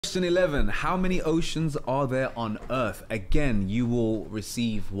Question 11. How many oceans are there on Earth? Again, you will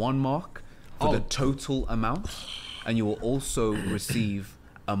receive 1 mark for the total amount, and you will also receive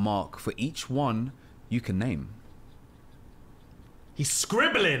a mark for each one you can name. He's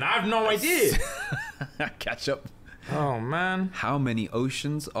scribbling. I have no idea. Catch up. Oh, man. How many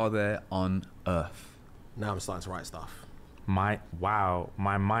oceans are there on Earth? Now I'm starting to write stuff. Wow,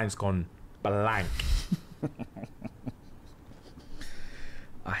 my mind's gone blank.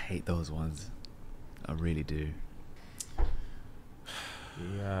 I hate those ones. I really do.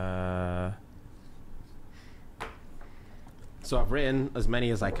 Yeah. So I've written as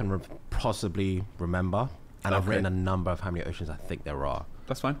many as I can possibly remember, and I've written a number of how many oceans I think there are.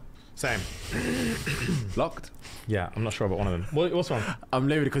 That's fine. Same. Locked? Yeah, I'm not sure about one of them. What's one? I'm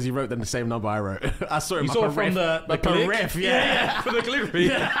literally because you wrote them the same number I wrote. I saw it. You saw it from the riff, yeah. From the calligraphy.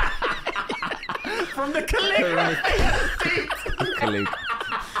 Yeah. From the calligraphy. Calligraphy.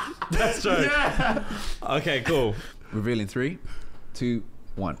 That's true. Yeah. Okay, cool. Revealing 3, 2,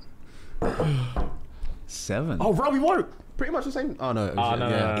 1. 7. Oh, right, we wrote pretty much the same. Oh no.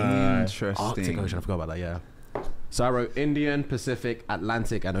 No. Interesting. Arctic Ocean. I forgot about that. Yeah. So I wrote Indian, Pacific,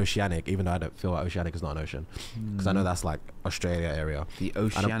 Atlantic, and Oceanic, even though I don't feel like Oceanic is not an ocean, because I know that's like Australia area. The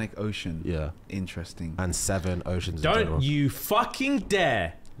Oceanic Ocean. Yeah. Interesting. And 7 oceans. in general. Don't you fucking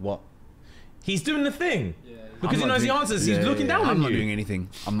dare. What? He's doing the thing. Yeah, because he knows the answers. He's looking down on you. I'm not doing anything.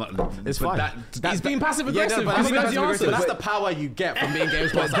 I'm not. It's but fine. He's being passive aggressive. Yeah, no, because he knows the answers. that's the power you get from being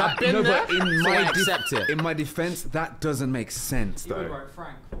games master. I've been No, there, but in so my I accept it. In my defense, that doesn't make sense, You would though. write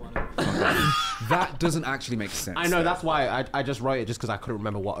Frank for one of them. That doesn't actually make sense. I know, that's why I just wrote it just because I couldn't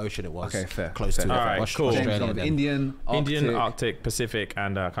remember what ocean it was. Okay, fair. Close to Fair. it. All right, cool. James Australia got then. Indian, Arctic, Pacific,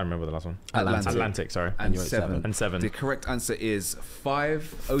 and I can't remember the last one. Atlantic. Sorry. and you wrote 7. And 7. The correct answer is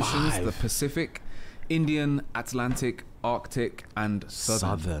 5 oceans: the Pacific, Indian, Atlantic, Arctic, and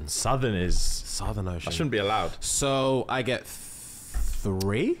Southern. Southern is... Southern Ocean. That shouldn't be allowed. So I get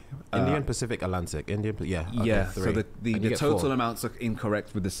 3? Indian, Pacific, Atlantic. Indian, yeah. Okay, Yeah. 3. So the And you get total 4. amounts are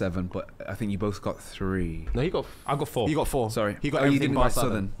incorrect with the 7, but I think you both got 3. No, you got. I got 4. You got 4. Sorry. He got Oh, you everything didn't but write Southern.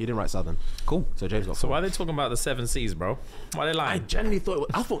 Southern. You didn't write Southern. Cool. So James got 4. So why are they talking about the 7 seas, bro? Why are they I lying? genuinely thought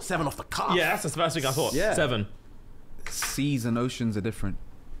I thought 7 off the cuff. Yeah, that's the first thing I thought. Yeah. 7. Seas and oceans are different.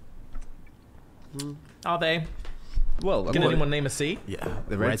 Are they? Well, Can anyone name a sea? Yeah.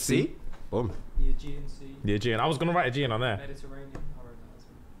 The Red Sea? Boom. The Aegean Sea, The Aegean. I was going to write Aegean on there. Mediterranean. I wrote that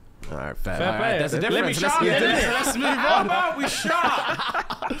as well. All right, fair. Fair All right, play. there's a Let me difference. shot. Let's move on. How about we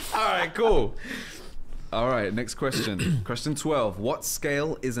shot? All right, cool. All right, next question. Question 12. What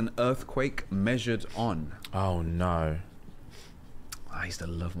scale is an earthquake measured on? Oh, no. I used to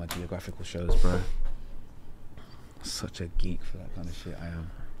love my geographical shows, bro. Such a geek for that kind of shit. I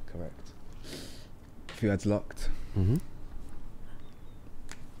am. Correct. Fuhad's locked.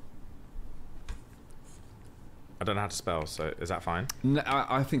 I don't know how to spell, so is that fine?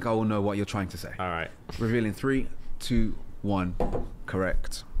 I think I will know what you're trying to say. All right. Revealing 3, 2, 1.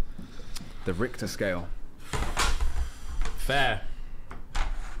 Correct. The Richter scale. Fair.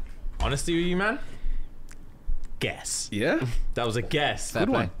 Honesty with you, man? Guess. Yeah? That was a guess. Good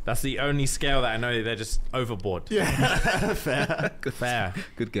one. That's the only scale that I know they're just overboard. Yeah. Fair. Fair.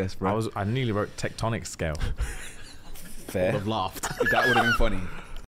 Good guess, bro. I nearly wrote tectonic scale. fair. Would have laughed. That would have been funny.